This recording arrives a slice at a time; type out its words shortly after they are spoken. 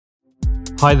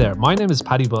Hi there, my name is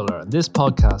Paddy Butler and this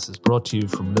podcast is brought to you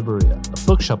from Liberia, a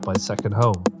bookshop by Second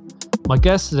Home. My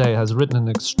guest today has written an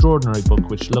extraordinary book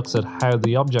which looks at how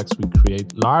the objects we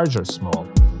create, large or small,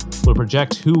 will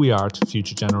project who we are to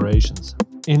future generations,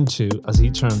 into, as he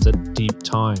terms it, deep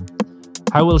time.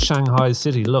 How will Shanghai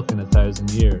City look in 1,000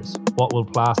 years? What will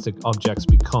plastic objects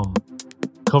become?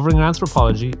 Covering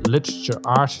anthropology, literature,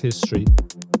 art, history,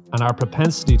 and our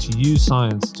propensity to use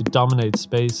science to dominate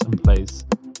space and place,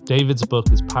 David's book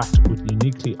is packed with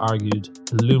uniquely argued,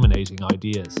 illuminating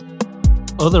ideas.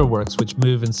 Other works which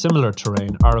move in similar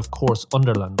terrain are of course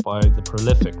Underland by the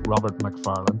prolific Robert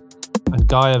Macfarlane and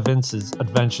Gaia Vince's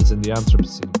Adventures in the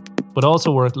Anthropocene. But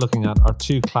also worth looking at are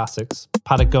two classics,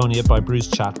 Patagonia by Bruce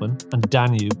Chatwin and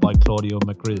Danube by Claudio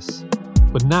Magris.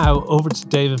 But now over to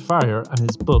David Farrier and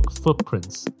his book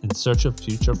Footprints in Search of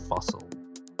Future Fossil.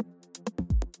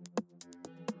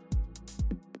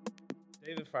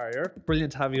 David Farrier,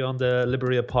 brilliant to have you on the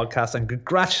Liberia podcast and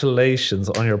congratulations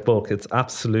on your book. It's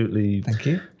absolutely Thank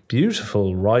you.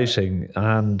 Beautiful writing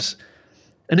and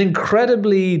an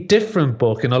incredibly different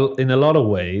book in a lot of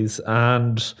ways.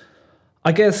 And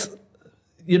I guess,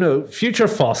 you know, future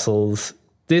fossils,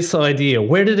 this idea,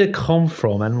 where did it come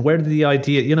from and where did the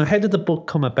idea, you know, how did the book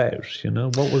come about? You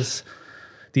know, what was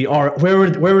where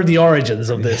were the origins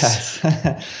of this?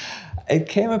 Yes. It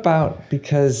came about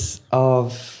because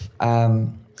of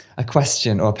a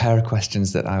question or a pair of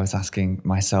questions that I was asking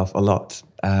myself a lot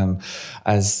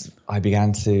as I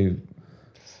began to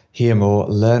hear more,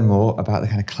 learn more about the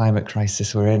kind of climate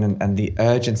crisis we're in, and the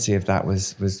urgency of that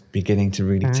was beginning to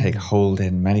really take hold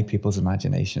in many people's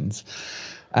imaginations.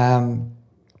 And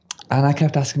I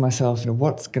kept asking myself,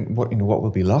 what will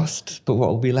be lost, but what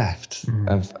will be left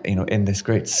of, in this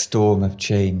great storm of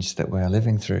change that we're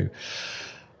living through.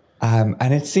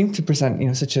 And it seemed to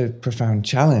present, such a profound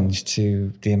challenge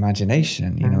to the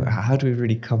imagination. How do we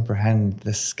really comprehend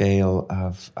the scale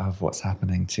of what's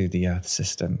happening to the Earth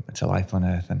system, to life on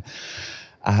Earth,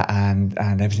 and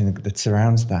everything that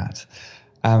surrounds that?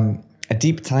 A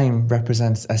deep time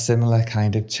represents a similar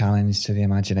kind of challenge to the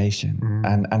imagination,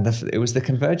 and it was the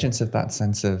convergence of that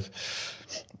sense of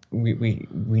we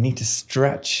need to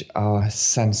stretch our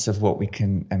sense of what we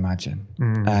can imagine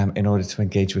in order to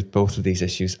engage with both of these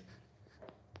issues,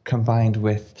 combined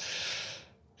with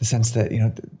the sense that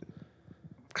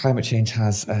climate change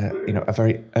has a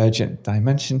very urgent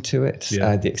dimension to it.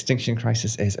 The extinction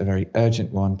crisis is a very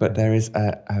urgent one, but there is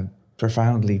a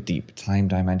profoundly deep time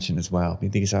dimension as well.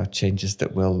 These are changes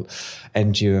that will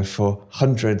endure for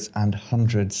hundreds and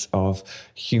hundreds of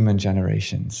human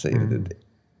generations. There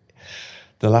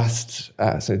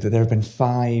have been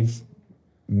 5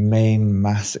 main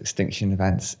mass extinction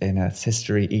events in Earth's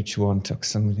history. Each one took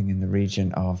something in the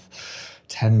region of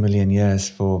 10 million years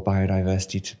for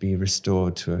biodiversity to be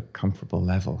restored to a comparable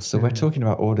level. So we're talking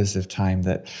about orders of time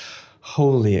that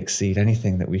wholly exceed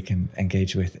anything that we can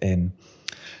engage with in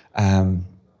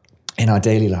our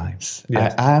daily lives.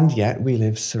 Yes. And yet we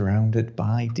live surrounded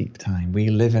by deep time. We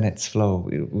live in its flow.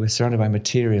 We're surrounded by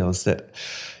materials that,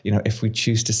 if we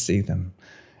choose to see them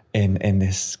in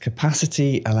this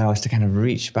capacity, allow us to kind of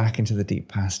reach back into the deep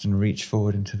past and reach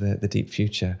forward into the deep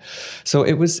future. So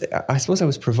I suppose I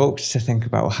was provoked to think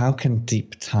about how can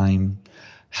deep time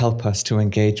help us to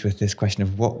engage with this question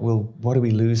of what are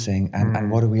we losing and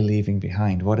what are we leaving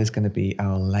behind? What is going to be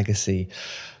our legacy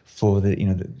for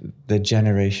the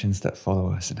generations that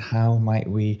follow us, and how might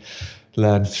we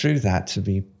learn through that to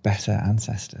be better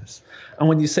ancestors? And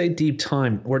when you say deep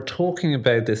time, we're talking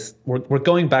about this, we're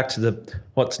going back to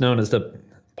what's known as the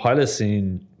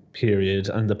Pliocene period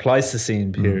and the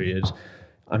Pleistocene period.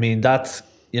 I mean, that's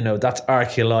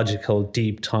archaeological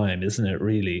deep time, isn't it,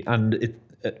 really? And it,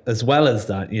 as well as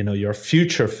that, you're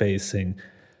future facing,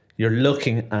 you're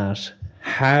looking at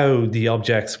how the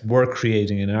objects we're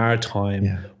creating in our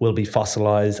time will be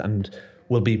fossilized and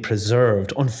will be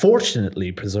preserved,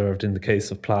 unfortunately preserved in the case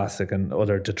of plastic and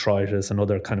other detritus and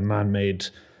other kind of man-made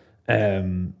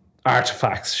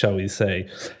artifacts, shall we say.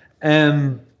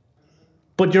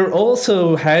 But you're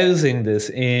also housing this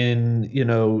in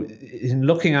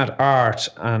looking at art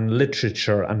and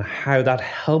literature and how that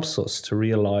helps us to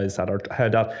realize that, or how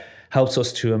that helps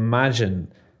us to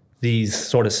imagine these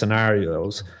sort of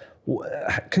scenarios.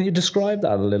 Can you describe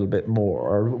that a little bit more,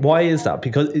 or why is that?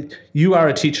 Because you are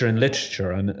a teacher in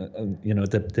literature, and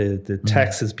the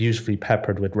text is beautifully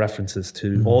peppered with references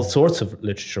to all sorts of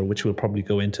literature, which we'll probably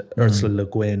go into: Ursula Le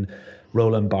Guin,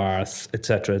 Roland Barthes,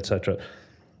 etc.,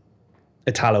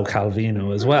 Italo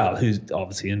Calvino as well, who's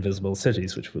obviously Invisible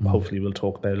Cities, which hopefully we'll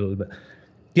talk about a little bit.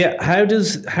 Yeah, how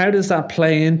does that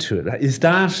play into it? Is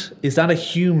that a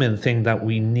human thing that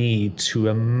we need to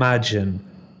imagine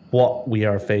what we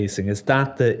are facing. Is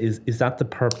that the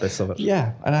purpose of it?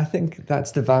 Yeah, and I think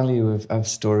that's the value of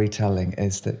storytelling,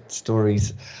 is that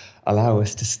stories allow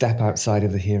us to step outside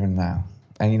of the here and now.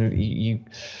 And you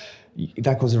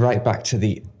that goes right back to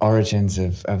the origins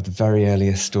of the very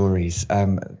earliest stories.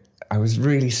 I was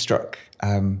really struck,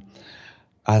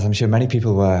 as I'm sure many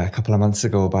people were a couple of months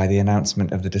ago, by the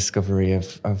announcement of the discovery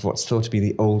of what's thought to be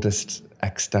the oldest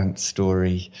extant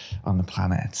story on the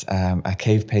planet, a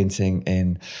cave painting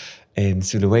in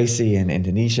Sulawesi in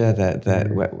Indonesia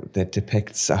that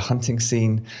depicts a hunting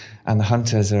scene, and the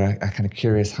hunters are a kind of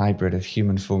curious hybrid of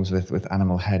human forms with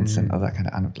animal heads and other kind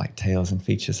of like tails and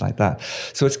features like that.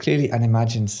 So it's clearly an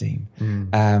imagined scene.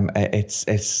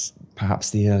 It's perhaps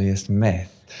the earliest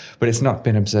myth, but it's not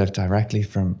been observed directly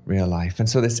from real life. And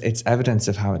so it's evidence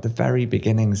of how at the very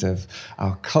beginnings of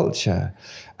our culture,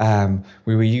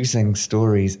 we were using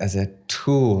stories as a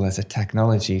tool, as a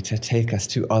technology to take us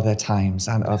to other times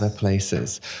and other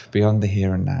places beyond the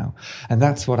here and now. And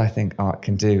that's what I think art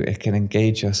can do. It can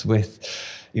engage us with,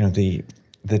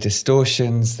 the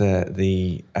distortions,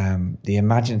 the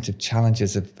imaginative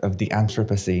challenges of the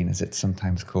Anthropocene, as it's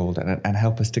sometimes called, and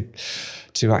help us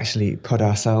to actually put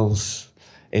ourselves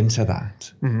into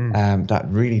that, that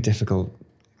really difficult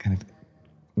kind of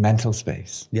mental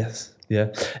space. Yes, yeah.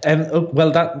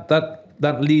 Well,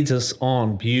 that leads us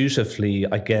on beautifully,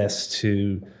 I guess,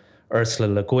 to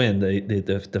Ursula Le Guin,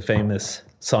 the famous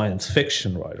science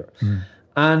fiction writer.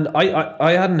 And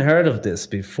I hadn't heard of this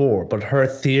before, but her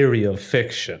theory of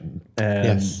fiction,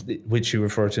 which you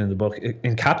refer to in the book, it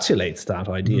encapsulates that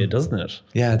idea, doesn't it?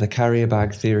 Yeah, the carrier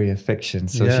bag theory of fiction.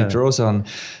 So she draws on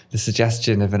the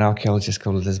suggestion of an archaeologist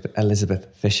called Elizabeth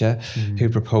Fisher, who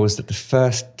proposed that the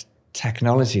first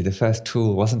technology, the first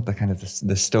tool, wasn't the kind of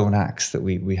the stone axe that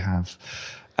we have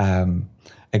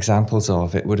examples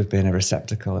of. It would have been a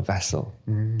receptacle, a vessel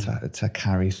to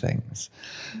carry things.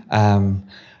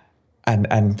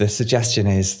 And the suggestion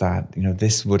is that,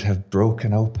 this would have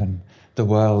broken open the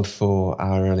world for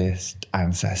our earliest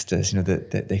ancestors,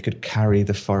 that they could carry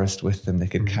the forest with them, they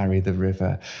could carry the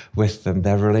river with them.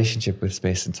 Their relationship with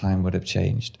space and time would have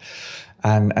changed.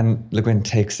 And Le Guin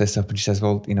takes this up and she says,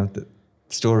 well, the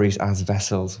stories as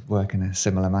vessels work in a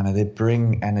similar manner. They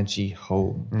bring energy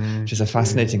home, which is a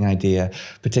fascinating idea,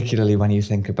 particularly when you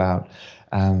think about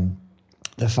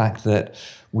the fact that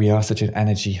we are such an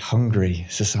energy-hungry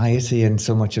society, and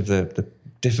so much of the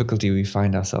difficulty we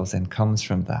find ourselves in comes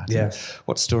from that. Yes. And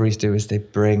what stories do is they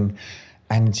bring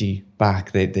energy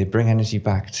back. They bring energy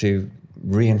back to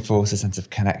reinforce a sense of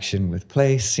connection with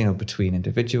place, between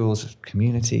individuals,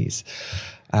 communities.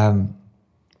 And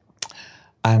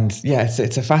yeah,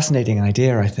 it's a fascinating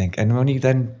idea, I think. And when you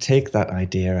then take that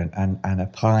idea and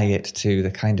apply it to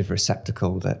the kind of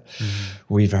receptacle that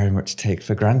we very much take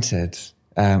for granted,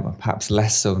 perhaps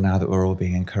less so now that we're all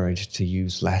being encouraged to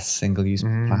use less single-use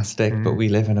plastic, but we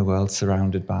live in a world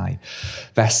surrounded by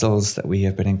vessels that we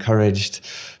have been encouraged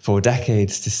for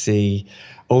decades to see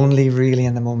only really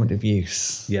in the moment of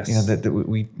use. Yes. That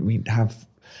we have,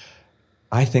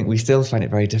 I think we still find it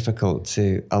very difficult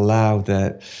to allow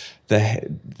the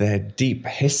deep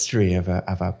history of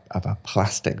a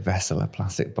plastic vessel, a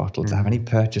plastic bottle, to have any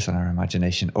purchase on our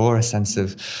imagination or a sense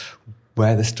of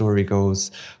where the story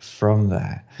goes from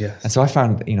there. Yes. And so I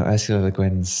found, Ursula Le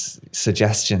Guin's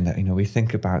suggestion that, we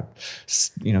think about,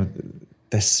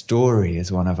 the story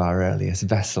as one of our earliest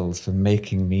vessels for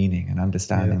making meaning and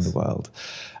understanding the world,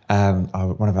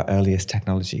 one of our earliest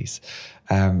technologies,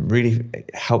 really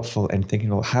helpful in thinking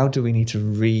about how do we need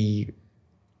to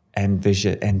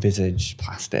envisage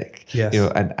plastic,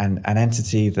 an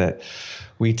entity that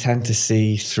we tend to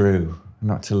see through,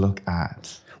 not to look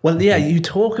at. Well, yeah, you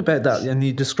talk about that and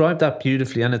you describe that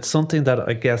beautifully, and it's something that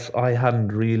I guess I hadn't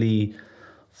really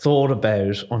thought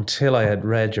about until I had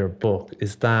read your book,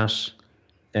 is that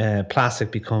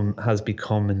plastic has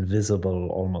become invisible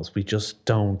almost. We just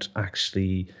don't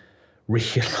actually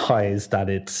realize that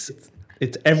it's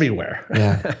everywhere.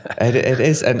 Yeah, it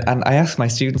is. And I ask my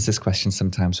students this question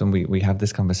sometimes when we have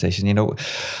this conversation.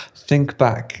 Think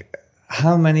back,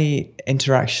 how many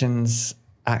interactions,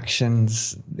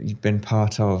 actions that you've been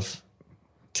part of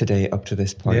today up to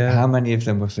this point, how many of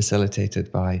them were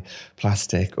facilitated by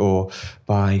plastic or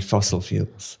by fossil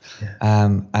fuels?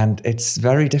 And it's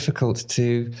very difficult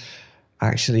to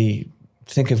actually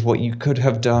think of what you could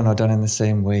have done or done in the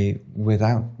same way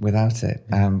without it.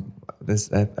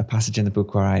 There's a passage in the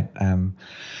book where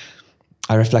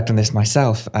I reflect on this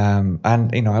myself, and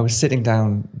I was sitting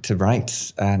down to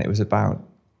write, and it was about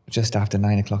just after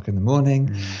 9 o'clock in the morning,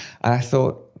 and I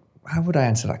thought, how would I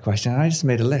answer that question? And I just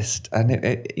made a list, and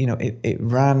it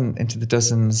ran into the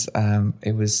dozens. I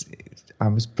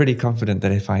was pretty confident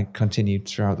that if I continued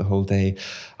throughout the whole day,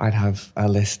 I'd have a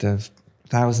list of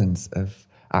thousands of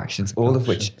actions, all of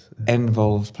which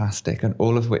involved plastic, and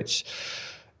all of which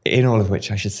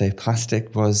I should say,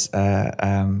 plastic was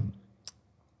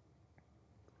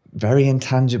very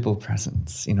intangible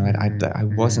presence. I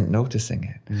wasn't noticing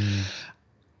it.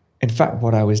 In fact,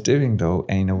 what I was doing though,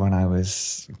 when I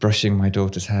was brushing my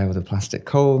daughter's hair with a plastic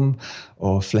comb,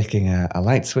 or flicking a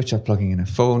light switch, or plugging in a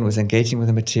phone, was engaging with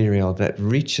a material that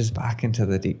reaches back into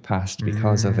the deep past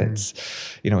because of its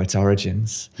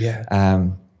origins. Yeah.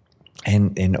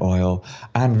 In oil,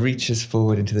 and reaches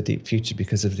forward into the deep future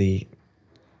because of the,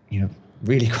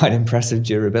 really quite impressive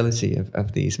durability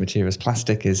of these materials.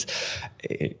 Plastic is,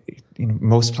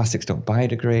 most plastics don't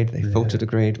biodegrade, they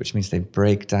photodegrade, which means they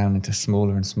break down into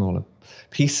smaller and smaller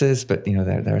pieces, but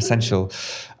their essential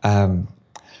kind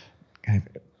of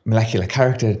molecular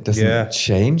character doesn't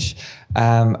change.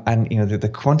 And the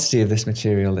quantity of this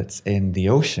material that's in the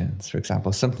oceans, for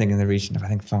example, something in the region of, I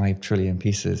think, 5 trillion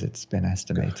pieces, it's been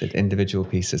estimated, individual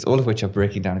pieces, all of which are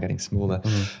breaking down and getting smaller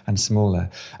and smaller,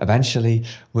 eventually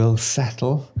will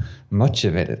settle, much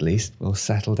of it at least, will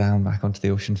settle down back onto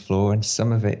the ocean floor, and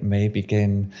some of it may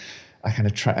begin a kind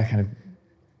of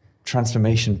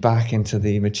transformation back into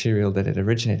the material that it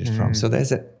originated from. So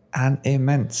there's an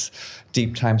immense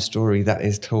deep time story that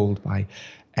is told by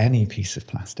any piece of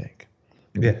plastic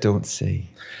we don't see.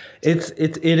 It's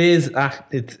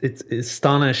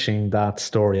astonishing, that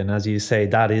story, and as you say,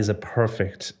 that is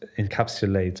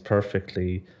encapsulates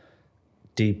perfectly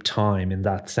deep time in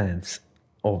that sense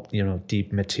of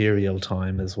deep material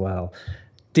time as well.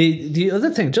 The other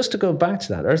thing, just to go back to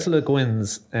that, Ursula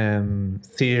Guin's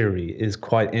theory is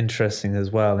quite interesting as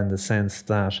well, in the sense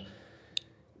that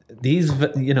these,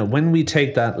 when we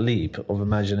take that leap of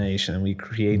imagination and we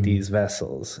create these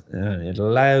vessels, it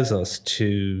allows us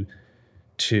to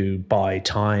buy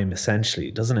time,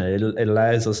 essentially, doesn't it? It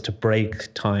allows us to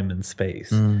break time and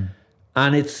space.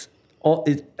 And it's,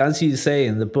 as you say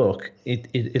in the book,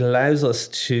 it allows us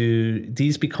to,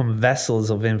 these become vessels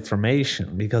of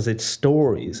information because it's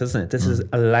stories, isn't it? This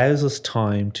allows us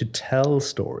time to tell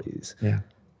stories. Yeah.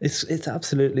 It's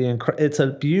absolutely incredible. It's a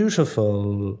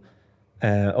beautiful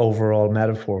overall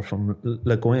metaphor from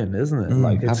Le Guin, isn't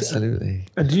it? Absolutely.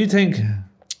 And do you think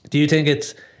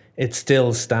it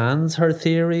still stands, her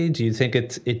theory? Do you think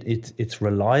it's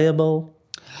reliable?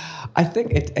 I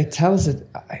think it tells it.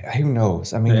 Who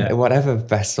knows? I mean, whatever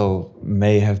vessel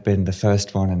may have been the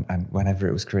first one, and whenever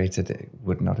it was created, it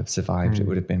would not have survived. It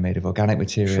would have been made of organic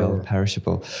material,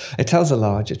 perishable. It tells a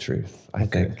larger truth, I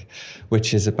think,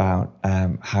 which is about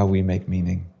how we make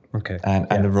meaning.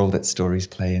 And the role that stories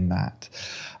play in that.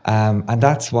 And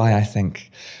that's why I think,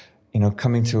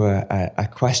 coming to a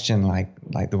question like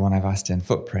the one I've asked in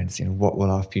Footprints, what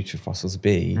will our future fossils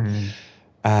be,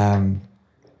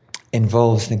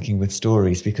 involves thinking with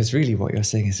stories, because really what you're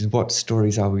saying is what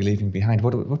stories are we leaving behind?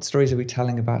 What stories are we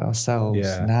telling about ourselves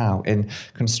now in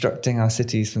constructing our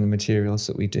cities from the materials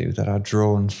that we do, that are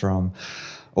drawn from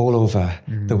all over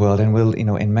the world, and will,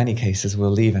 in many cases,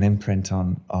 will leave an imprint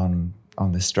on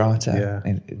the strata,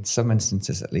 in some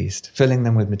instances at least, filling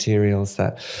them with materials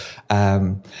that,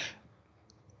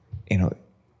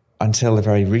 until the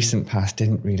very recent past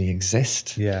didn't really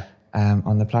exist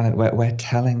on the planet. We're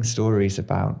telling stories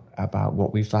about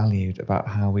what we valued, about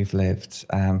how we've lived.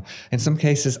 In some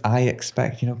cases, I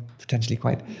expect, potentially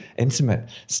quite intimate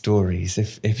stories.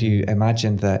 If you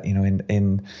imagine that,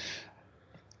 in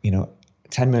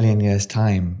 10 million years'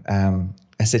 time,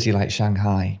 a city like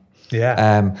Shanghai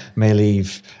may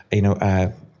leave,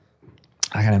 a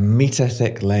kind of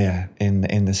meter-thick layer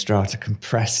in the strata,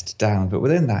 compressed down. But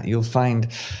within that, you'll find,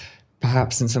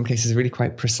 perhaps in some cases, really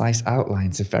quite precise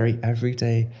outlines of very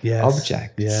everyday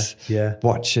objects,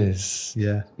 watches,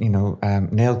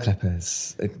 nail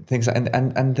clippers, things,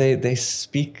 and they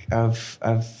speak of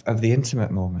the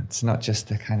intimate moments, not just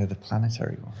the kind of the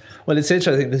planetary ones. Well, it's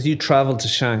interesting because you traveled to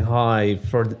Shanghai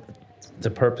for the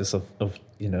purpose of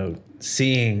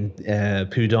seeing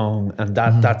Pudong and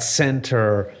that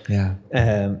center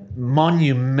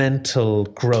monumental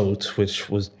growth, which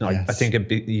was I think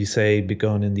you say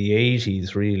begun in the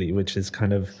 80s, really, which is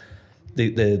kind of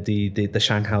the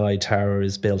Shanghai Tower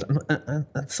is built, and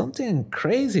something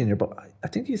crazy in your book. I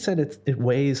think you said it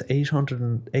weighs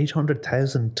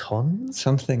 800,000 tons.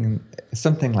 Something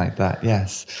like that.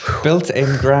 Yes, built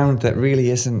in ground that really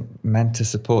isn't meant to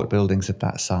support buildings of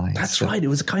that size. That's right. It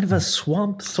was kind of a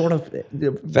swamp, sort of.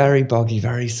 Very boggy,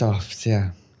 very soft.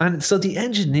 Yeah. And so the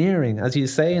engineering, as you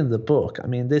say in the book, I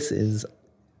mean, this is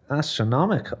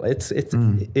astronomical.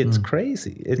 It's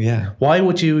crazy. Why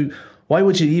would you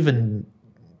even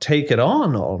take it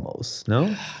on almost?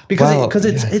 No, because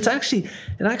it's actually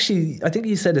I think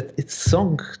you said it's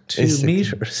sunk 2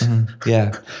 meters.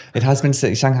 Yeah, it has been.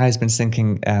 Shanghai has been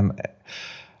sinking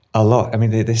a lot. I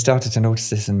mean, they started to notice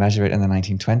this and measure it in the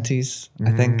 1920s,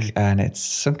 I think, and it's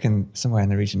sunken somewhere in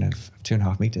the region of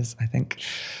 2.5 meters, I think.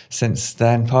 Since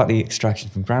then, partly extraction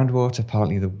from groundwater,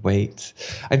 partly the weight,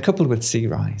 and coupled with sea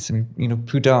rise. I mean,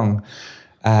 Pudong,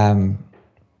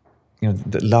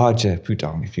 the larger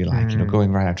Pudong, if you like,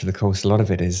 going right out to the coast, a lot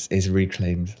of it is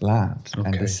reclaimed land,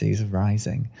 and the seas are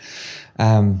rising.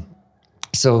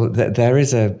 So there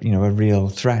is a real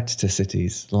threat to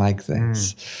cities like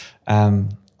this.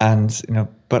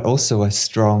 But also a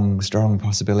strong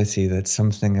possibility that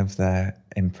something of their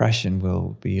impression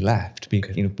will be left,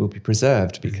 will be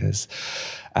preserved, because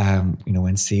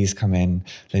when seas come in,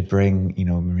 they bring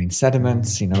marine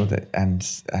sediments,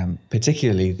 and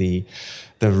particularly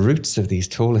the roots of these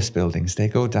tallest buildings, they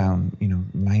go down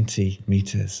 90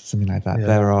 meters, something like that.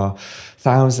 There are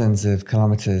thousands of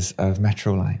kilometers of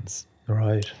metro lines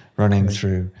running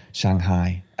through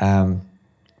Shanghai.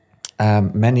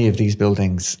 Many of these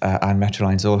buildings and metro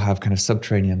lines all have kind of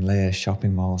subterranean layers,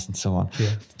 shopping malls and so on,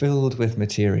 filled with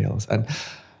materials. And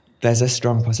there's a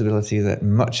strong possibility that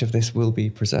much of this will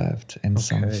be preserved in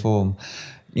some form,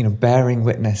 bearing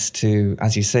witness to,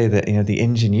 as you say, that the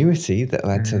ingenuity that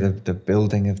led to the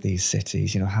building of these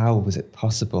cities. How was it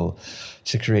possible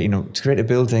to create a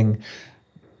building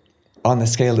on the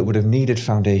scale that would have needed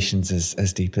foundations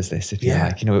as deep as this, if you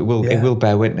like. It will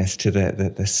bear witness to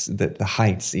the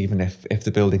heights, even if the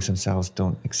buildings themselves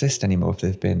don't exist anymore, if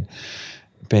they've been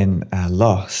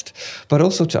lost. But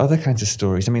also to other kinds of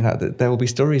stories. I mean, there will be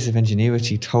stories of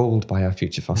ingenuity told by our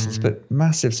future fossils, but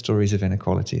massive stories of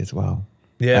inequality as well.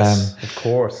 Yes, of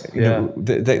course. The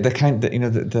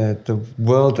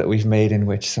world that we've made, in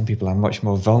which some people are much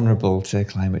more vulnerable to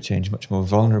climate change, much more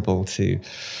vulnerable to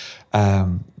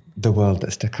the world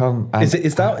that's to come. And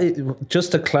is that,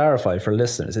 just to clarify for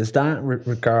listeners, is that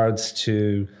regards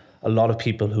to a lot of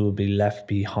people who will be left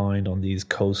behind on these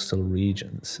coastal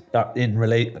regions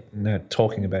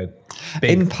talking about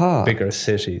bigger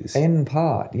cities? In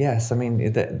part, yes. I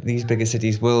mean, these bigger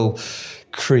cities will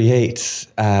create,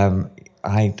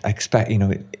 I expect,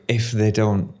 if they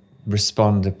don't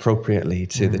respond appropriately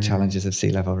to the challenges of sea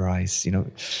level rise,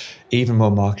 even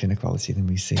more marked inequality than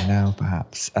we see now,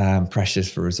 perhaps.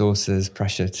 Pressures for resources,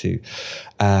 pressure to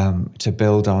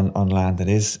build on land that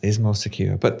is more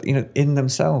secure. But in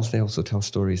themselves, they also tell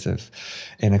stories of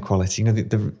inequality.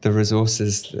 The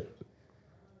resources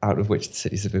out of which the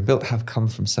cities have been built have come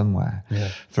from somewhere.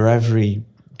 For every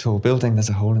tall building, there's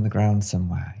a hole in the ground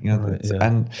somewhere.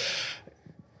 And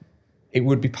it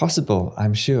would be possible,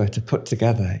 I'm sure, to put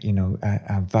together,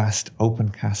 a vast open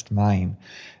cast mine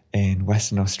in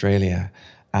Western Australia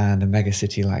and a mega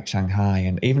city like Shanghai,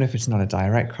 and even if it's not a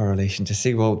direct correlation, to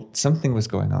see, well, something was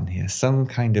going on here, some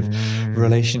kind of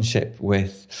relationship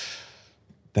with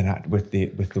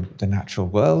the natural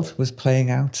world was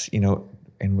playing out,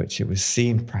 in which it was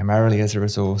seen primarily as a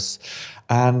resource,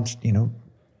 and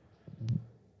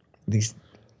these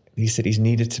cities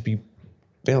needed to be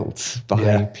built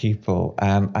by people,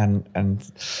 and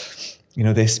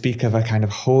they speak of a kind of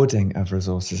hoarding of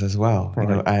resources as well.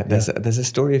 There's a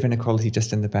story of inequality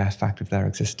just in the bare fact of their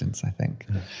existence, I think,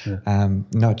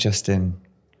 not just in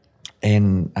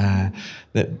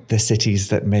the cities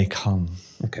that may come.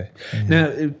 Okay.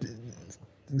 Now,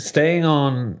 staying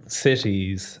on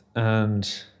cities and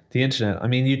the internet, I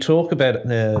mean, you talk about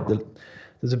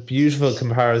there's a beautiful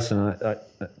comparison,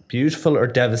 beautiful or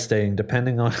devastating,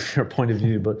 depending on your point of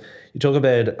view. But you talk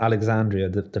about Alexandria,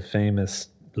 the famous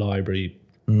library,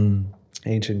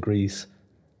 ancient Greece,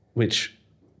 which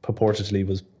purportedly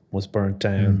was burnt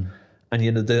down. And,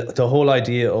 the whole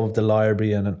idea of the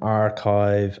library and an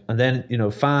archive. And then,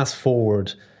 fast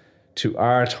forward to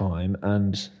our time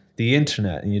and the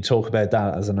internet, and you talk about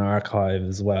that as an archive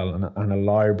as well, and a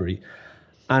library.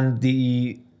 And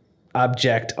the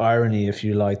abject irony, if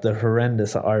you like, the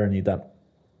horrendous irony that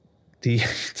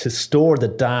to store the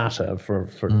data for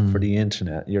the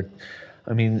internet.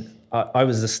 I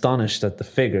was astonished at the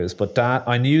figures, but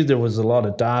I knew there was a lot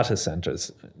of data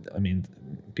centers. I mean,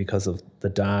 because of the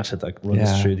data that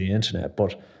runs through the internet.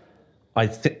 But I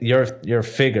think your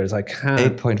figures, I can't.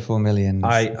 8.4 million.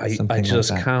 I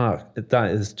just cannot.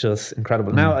 That is just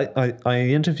incredible. Now, I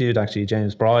interviewed actually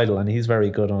James Bridle, and he's very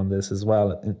good on this as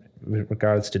well with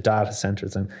regards to data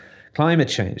centers and climate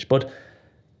change. But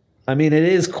I mean, it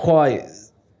is quite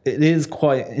it is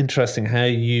quite interesting how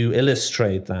you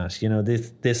illustrate that, you know,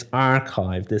 this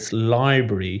archive, this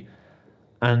library,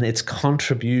 and its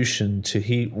contribution to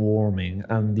heat warming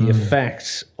and the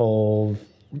effect of,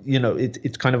 you know,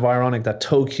 it's kind of ironic that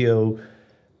Tokyo,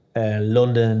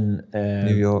 London,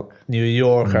 New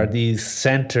York are these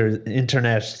centers,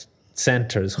 internet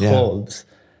centers, hubs.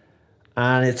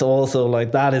 And it's also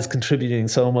like that is contributing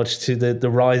so much to the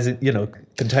rising, you know,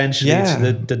 potentially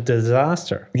to the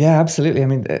disaster. Yeah, absolutely. I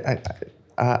mean,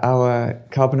 our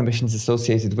carbon emissions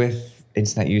associated with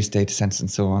internet use, data centers,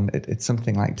 and so on, it's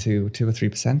something like 2 or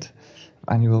 3%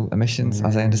 annual emissions,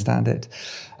 as I understand it.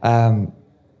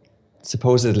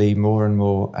 Supposedly, more and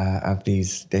more of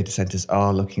these data centers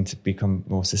are looking to become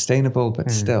more sustainable, but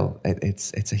still,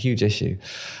 it's a huge issue.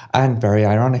 And very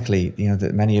ironically, you know,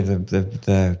 that many of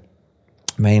the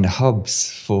main hubs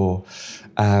for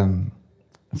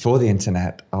the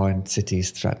internet are in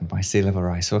cities threatened by sea level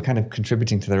rise, so are kind of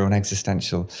contributing to their own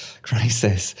existential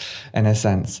crisis in a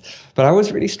sense. But I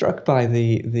was really struck by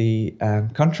the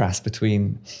contrast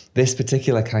between this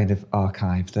particular kind of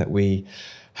archive that we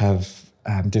have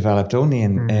developed only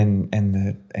in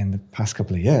the past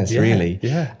couple of years, really.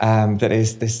 That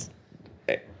is this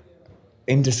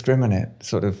indiscriminate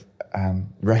sort of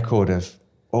record of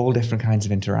all different kinds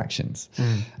of interactions,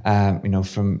 you know,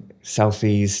 from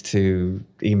selfies to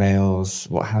emails,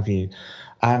 what have you,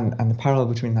 and the parallel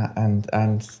between that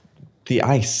and the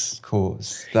ice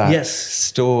cores that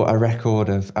store a record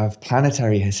of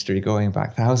planetary history going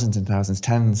back thousands and thousands,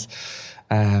 tens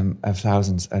of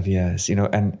thousands of years, you know,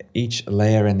 and each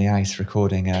layer in the ice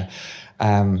recording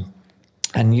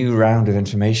a new round of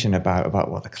information about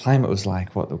what the climate was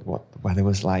like, what the weather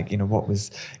was like, you know, what was,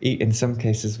 in some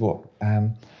cases, what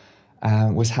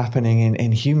was happening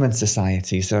in human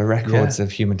society. So records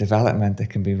of human development that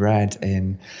can be read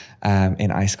in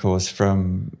ice cores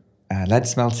from lead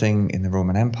smelting in the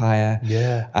Roman Empire,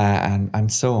 and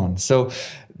so on. So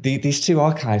these two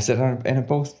archives that are in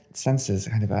both senses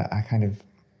kind of a kind of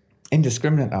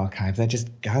indiscriminate archive. They're just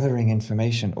gathering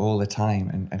information all the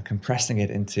time and compressing it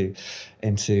into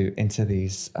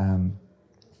these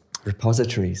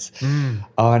repositories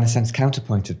are in a sense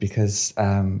counterpointed because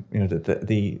you know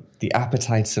the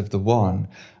appetites of the one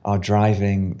are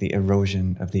driving the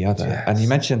erosion of the other. And you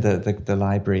mentioned the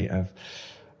Library of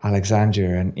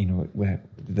Alexandria, and you know where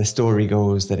the story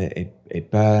goes that it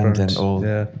burned and all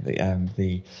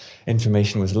the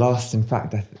information was lost. In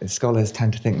fact, scholars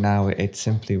tend to think now it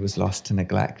simply was lost to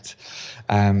neglect.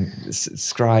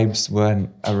 Scribes weren't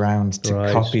around to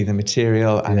copy the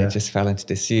material, and it just fell into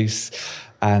disuse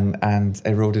and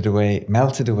eroded away,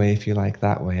 melted away, if you like,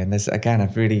 that way. And there's again a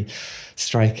really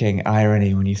striking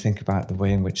irony when you think about the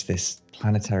way in which this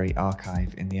planetary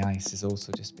archive in the ice is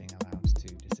also just being allowed to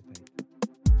dissipate.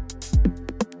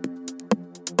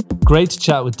 Great to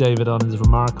chat with David on his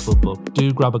remarkable book.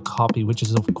 Do grab a copy, which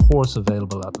is of course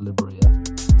available at Libria.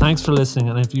 Thanks for listening,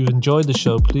 and if you've enjoyed the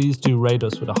show, please do rate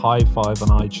us with a high 5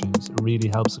 on iTunes. It really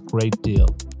helps a great deal.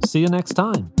 See you next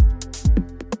time.